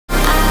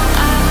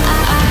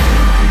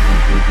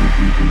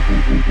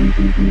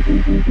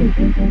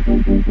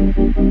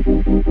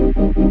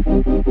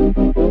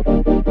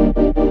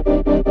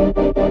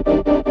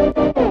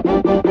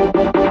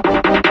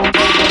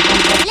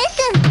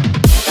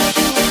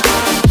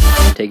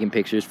taking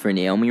pictures for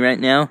Naomi right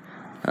now.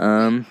 Make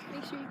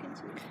sure you can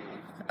see.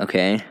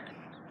 Okay.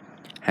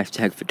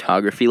 Hashtag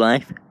photography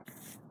life.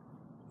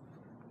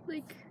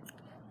 Like,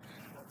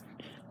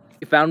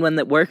 You found one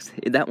that works?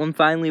 That one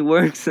finally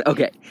works?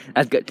 Okay,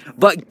 that's good.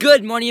 But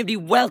good morning,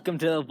 everybody. Welcome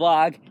to the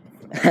vlog.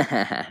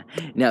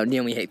 No,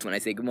 Naomi hates when I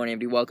say good morning,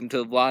 everybody. Welcome to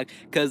the vlog,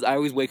 because I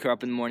always wake her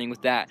up in the morning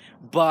with that.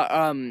 But,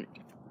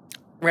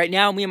 right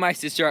now, me and my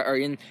sister are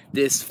in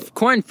this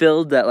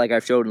cornfield that, like,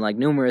 I've showed in, like,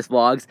 numerous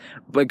vlogs,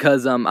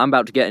 because,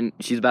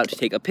 she's about to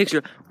take a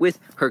picture with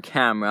her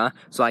camera,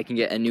 so I can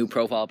get a new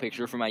profile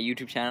picture for my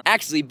YouTube channel.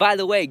 Actually, by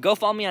the way, go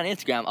follow me on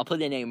Instagram. I'll put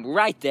the name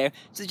right there,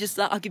 so just,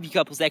 I'll give you a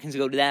couple seconds to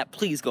go to that.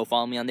 Please go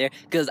follow me on there,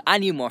 because I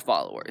need more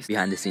followers.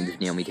 Behind the scenes of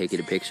Naomi taking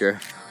a picture.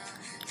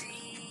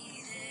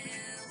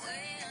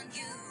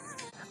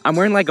 I'm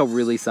wearing, like, a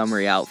really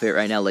summery outfit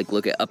right now. Like,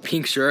 look at a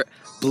pink shirt,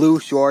 blue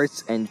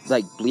shorts, and,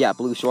 like, yeah,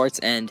 blue shorts,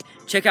 and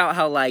check out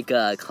how, like,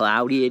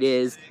 cloudy it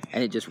is,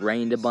 and it just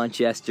rained a bunch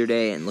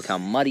yesterday, and look how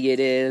muddy it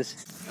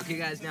is. Okay,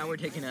 guys, now we're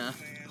taking a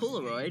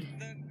Polaroid.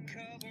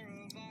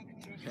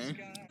 Okay.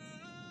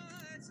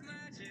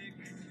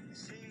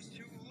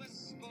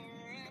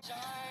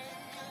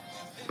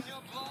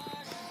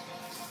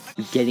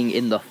 Getting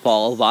in the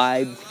fall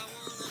vibe.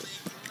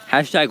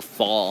 Hashtag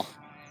fall.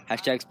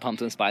 Hashtag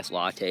pumpkin spice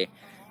latte.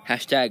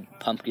 Hashtag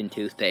pumpkin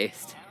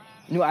toothpaste.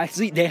 No,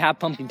 actually, they have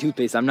pumpkin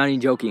toothpaste. I'm not even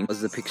joking.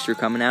 Was the picture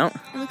coming out?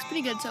 it looks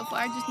pretty good so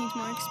far. It just needs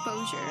more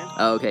exposure.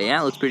 Oh, okay,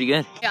 yeah, it looks pretty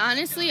good. Yeah,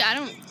 honestly, I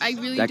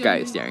really That don't guy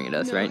is staring at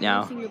us know right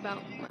now. anything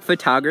about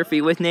Photography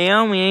with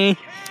Naomi.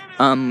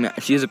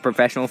 She is a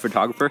professional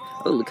photographer.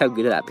 Oh, look how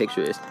good that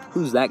picture is.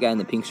 Who's that guy in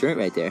the pink shirt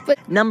right there?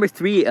 But number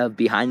 3 of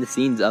behind the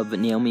scenes of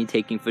Naomi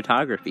taking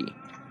photography.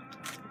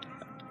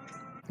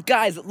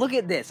 Guys, look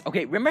at this.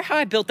 Okay, remember how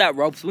I built that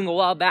rope swing a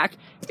while back?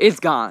 It's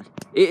gone.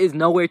 It is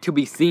nowhere to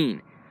be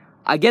seen.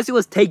 I guess it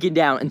was taken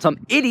down, and some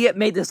idiot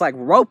made this, like,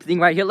 rope thing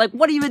right here. Like,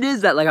 what even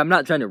is that? Like, I'm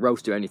not trying to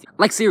roast or anything.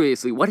 Like,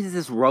 seriously, what is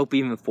this rope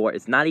even for?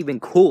 It's not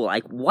even cool.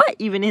 Like, what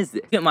even is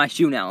this? Look at my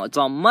shoe now. It's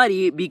all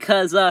muddy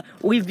because,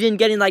 we've been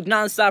getting, like,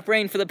 non-stop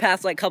rain for the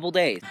past, like, couple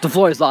days. The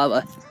floor is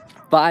lava.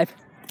 5,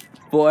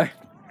 4,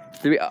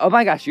 3. Oh,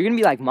 my gosh, you're gonna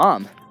be like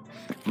Mom.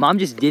 Mom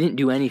just didn't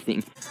do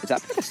anything. Is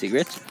that a pack of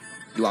cigarettes?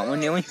 You want one,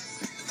 Naomi?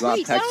 You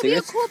want a pack of cigarettes? That'll be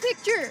a cool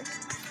picture.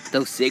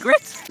 Those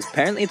cigarettes?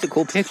 Apparently it's a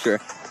cool picture.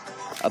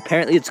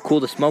 Apparently it's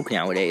cool to smoke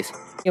nowadays.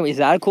 Anyway, is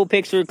that a cool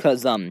picture?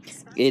 Because,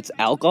 it's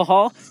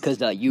alcohol? Because,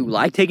 you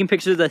like taking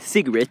pictures of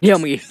cigarettes.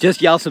 Naomi,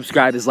 just yell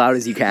subscribe as loud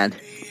as you can.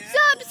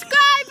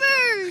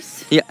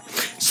 Subscribers! Yeah.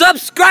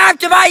 Subscribe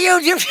to my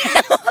YouTube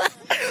channel!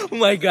 Oh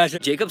my gosh.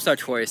 Jacob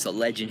Sartorius, a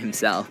legend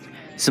himself.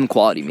 Some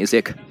quality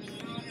music.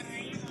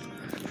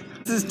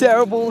 This is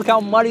terrible. Look how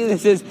muddy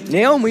this is.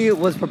 Naomi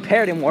was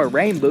prepared and wore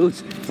rain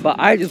boots, but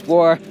I just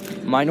wore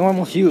my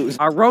normal shoes.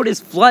 Our road is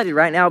flooded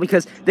right now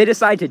because they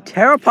decided to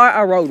tear apart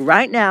our road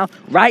right now,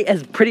 right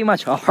as pretty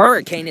much a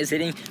hurricane is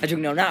hitting.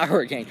 Actually, no, not a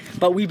hurricane,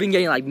 but we've been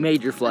getting like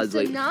major floods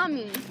lately.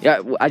 Tsunami.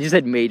 Yeah, I just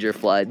said major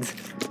floods.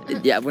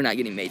 Yeah, we're not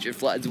getting major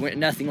floods. We're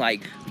nothing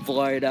like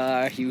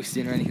Florida,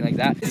 Houston, or anything like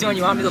that. This one,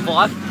 you want me to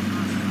vlog?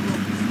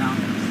 No.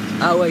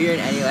 Oh, well, you're in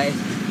anyway.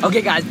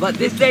 Okay, guys, but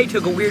this day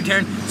took a weird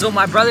turn. So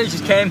my brother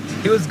just came.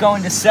 He was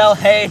going to sell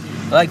hay.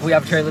 Like, we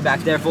have a trailer back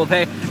there full of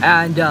hay.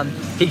 And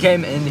he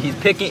came and he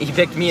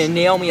picked me and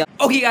Naomi up.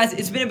 Okay, guys,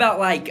 it's been about,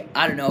 like,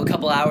 I don't know, a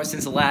couple hours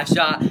since the last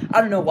shot.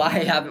 I don't know why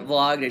I haven't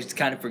vlogged. I just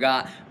kind of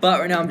forgot. But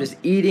right now I'm just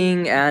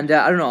eating, and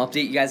I don't know, I'll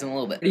update you guys in a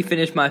little bit. I already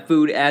finished my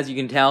food, as you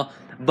can tell.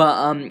 But,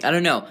 I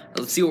don't know.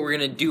 Let's see what we're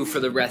gonna do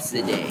for the rest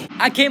of the day.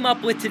 I came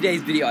up with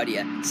today's video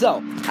idea.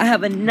 So, I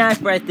have a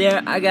knife right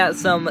there. I got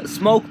some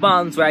smoke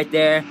bombs right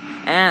there.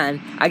 And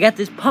I got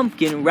this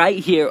pumpkin right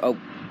here. Oh,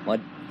 what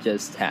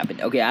just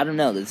happened? Okay, I don't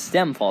know. The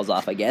stem falls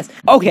off, I guess.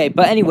 Okay,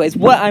 but anyways,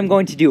 what I'm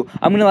going to do,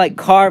 I'm gonna, like,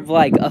 carve,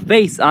 like, a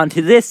face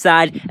onto this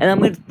side. And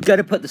I'm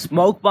gonna put the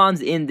smoke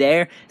bombs in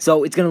there.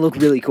 So, it's gonna look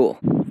really cool.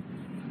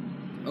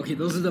 Okay,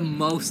 those are the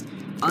most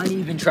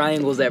uneven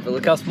triangles ever.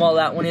 Look how small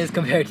that one is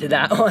compared to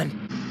that one.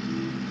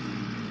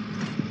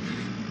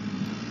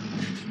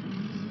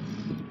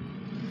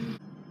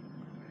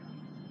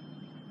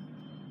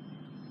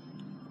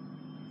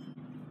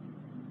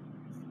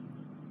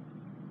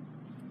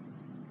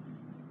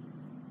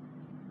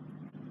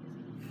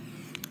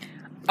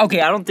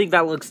 Okay, I don't think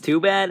that looks too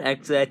bad.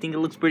 Actually, I think it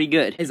looks pretty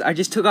good. I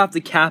just took off the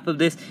cap of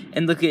this,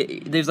 and look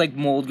at, there's like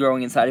mold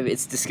growing inside of it.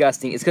 It's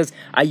disgusting. It's because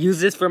I used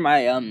this for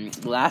my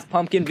last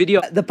pumpkin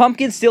video. The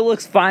pumpkin still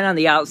looks fine on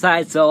the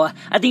outside, so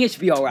I think it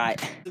should be alright.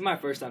 This is my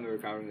first time ever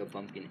carving a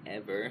pumpkin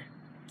ever,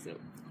 so.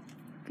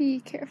 Be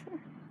careful.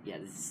 Yeah,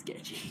 this is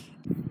sketchy.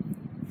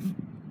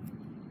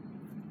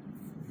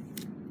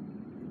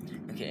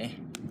 Okay,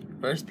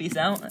 first piece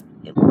out.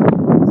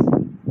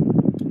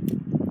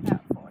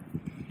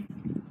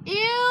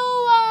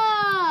 Ew!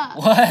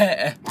 What?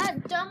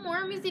 That dumb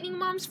worm is eating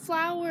Mom's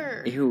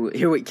flower. Ew,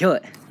 here, wait, kill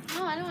it.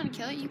 No, I don't want to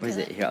kill it. You kill it. Where's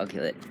it? Here, I'll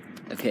kill it.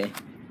 Okay.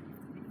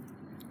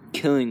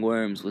 Killing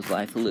worms with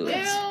Life of Lewis.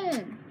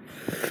 Ew!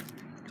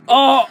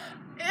 Oh!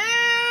 Ew!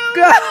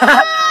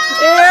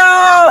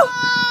 Ew!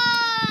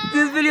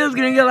 This video is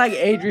gonna get like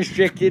age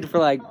restricted for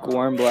like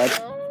warm blood.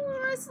 Oh,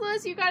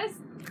 Restless, you gotta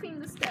clean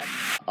the steps.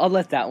 I'll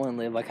let that one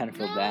live. I kind of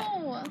feel bad.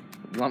 No.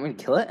 You want me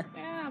to kill it?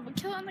 Yeah, but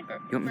kill it on the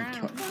ground. You want me to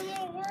kill it?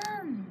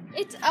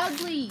 It's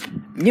ugly.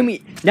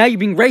 Now you're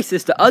being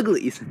racist to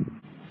uglies.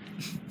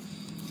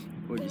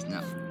 Or just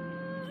no.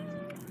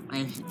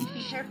 Be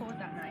careful with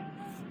that knife.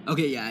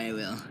 Okay, yeah, I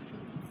will.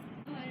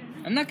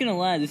 I'm not gonna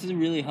lie, this is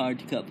really hard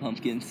to cut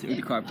pumpkins, or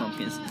to carve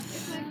pumpkins.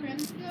 If my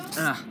friends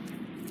go,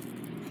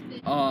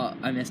 Oh,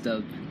 I messed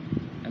up.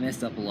 I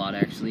messed up a lot,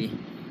 actually.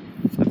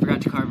 I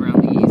forgot to carve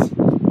around these.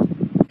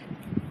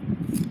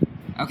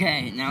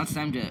 Okay, now it's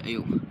time to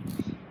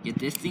get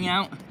this thing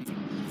out.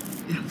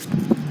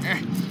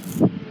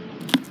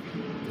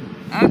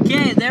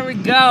 Okay, there we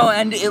go,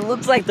 and it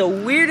looks like the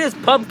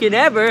weirdest pumpkin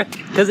ever,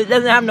 because it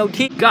doesn't have no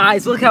teeth.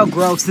 Guys, look how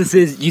gross this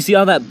is. You see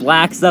all that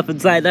black stuff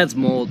inside? That's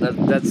mold.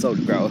 That's so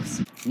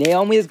gross.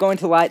 Naomi is going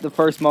to light the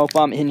first smoke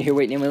bomb in here.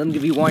 Wait, Naomi, let me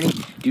give you a warning.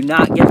 Do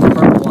not get the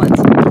purple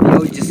ones. They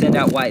always just send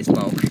out white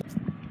smoke.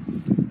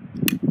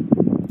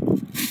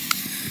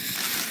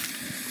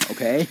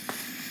 Okay.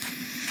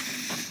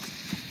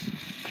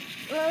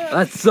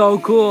 That's so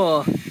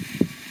cool.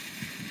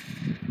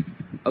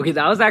 Okay,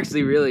 that was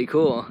actually really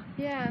cool.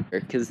 yeah.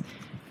 Because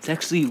it's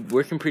actually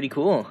working pretty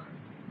cool.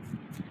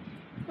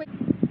 Wait.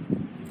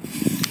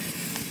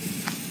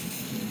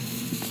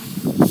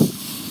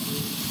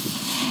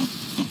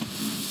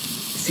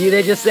 See,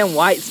 they just sent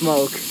white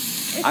smoke.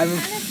 It's I'm-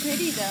 kind of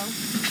pretty though.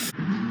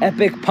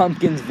 Epic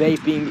pumpkins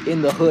vaping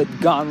in the hood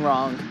gone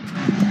wrong.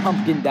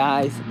 Pumpkin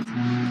dies.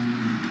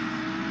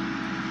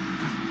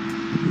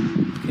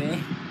 Okay.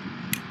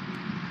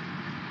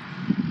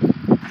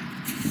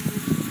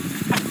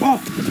 Oh,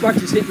 the spark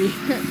just hit me.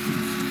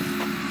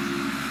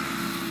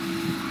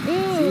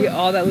 Ooh. See,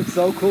 oh, that looks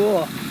so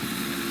cool.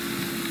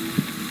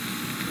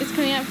 It's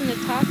coming out from the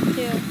top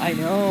too. I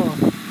know.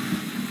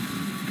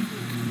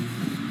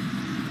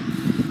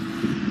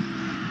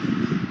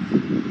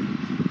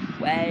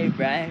 Way,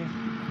 right?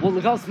 Well,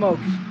 look how smoke.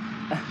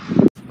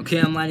 Okay,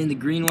 I'm lighting the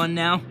green one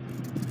now.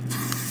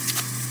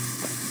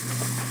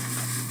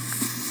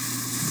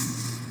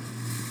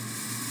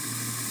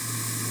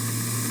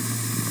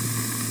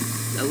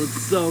 That looks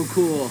so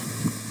cool.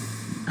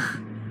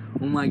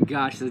 Oh my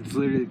gosh, that's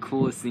literally the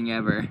coolest thing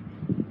ever.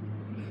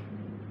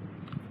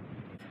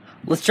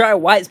 Let's try a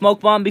white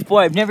smoke bomb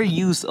before. I've never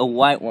used a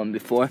white one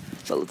before.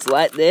 So let's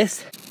light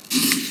this.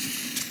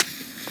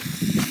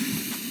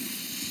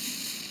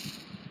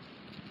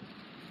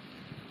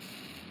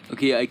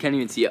 Okay, I can't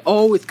even see it.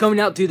 Oh, it's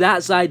coming out through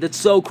that side. That's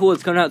so cool.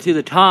 It's coming out through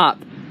the top.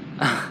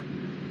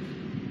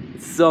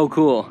 It's so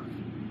cool.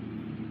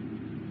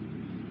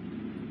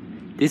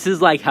 This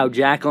is like how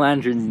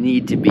jack-o'-lanterns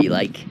need to be,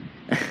 like.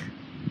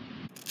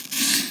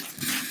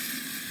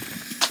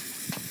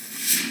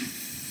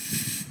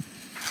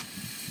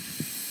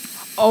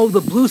 Oh,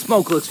 the blue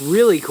smoke looks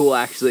really cool,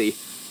 actually.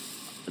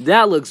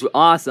 That looks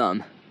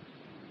awesome.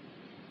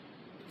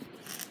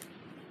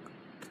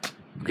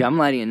 Okay, I'm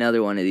lighting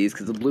another one of these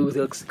because the blue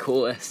looks the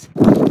coolest.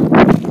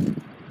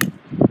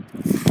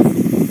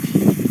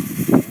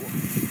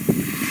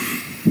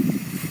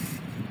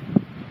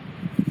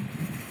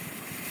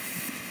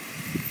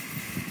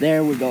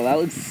 There we go. That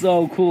looks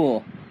so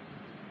cool.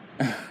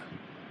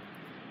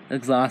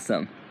 Looks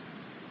awesome.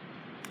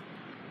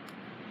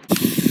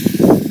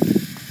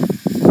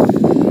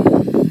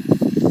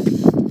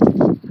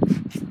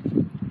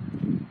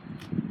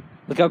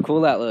 Look how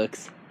cool that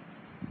looks.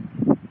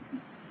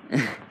 You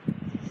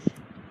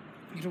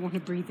don't want to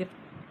breathe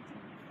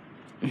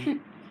it.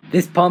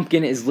 This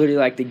pumpkin is literally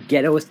like the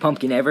ghettoest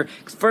pumpkin ever.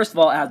 Because first of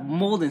all, it has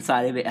mold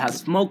inside of it, it has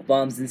smoke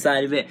bombs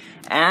inside of it,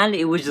 and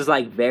it was just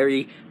like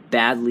very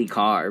badly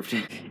carved.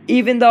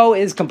 Even though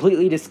it's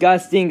completely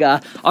disgusting,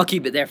 I'll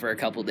keep it there for a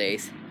couple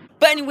days.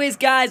 But anyways,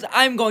 guys,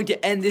 I'm going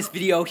to end this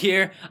video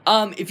here.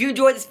 If you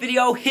enjoyed this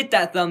video, hit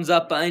that thumbs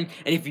up button.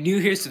 And if you're new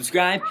here,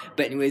 subscribe.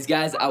 But anyways,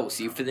 guys, I will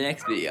see you for the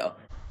next video.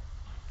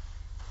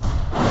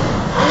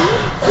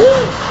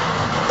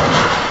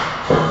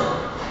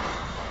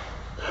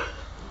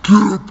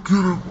 Get up,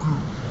 get up, get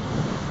up.